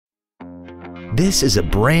This is a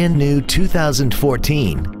brand new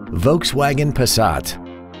 2014 Volkswagen Passat.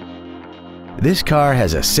 This car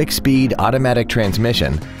has a 6-speed automatic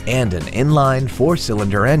transmission and an inline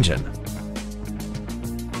 4-cylinder engine.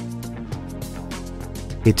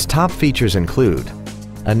 Its top features include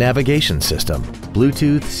a navigation system,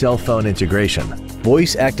 Bluetooth cell phone integration,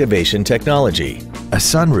 voice activation technology, a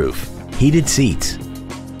sunroof, heated seats,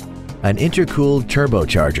 an intercooled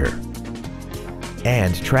turbocharger,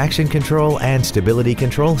 and traction control and stability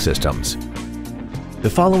control systems.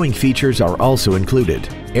 The following features are also included: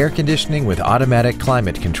 air conditioning with automatic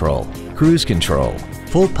climate control, cruise control,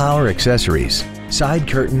 full power accessories, side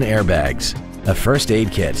curtain airbags, a first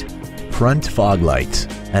aid kit, front fog lights,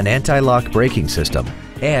 an anti-lock braking system,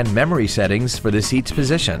 and memory settings for the seat's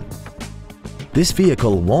position. This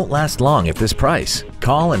vehicle won't last long at this price.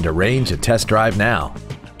 Call and arrange a test drive now.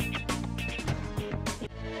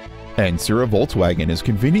 Ancira Volkswagen is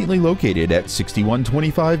conveniently located at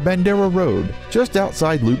 6125 Bandera Road, just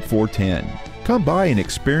outside Loop 410. Come by and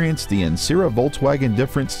experience the Ancira Volkswagen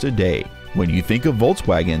difference today. When you think of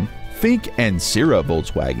Volkswagen, think Ancira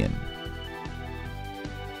Volkswagen.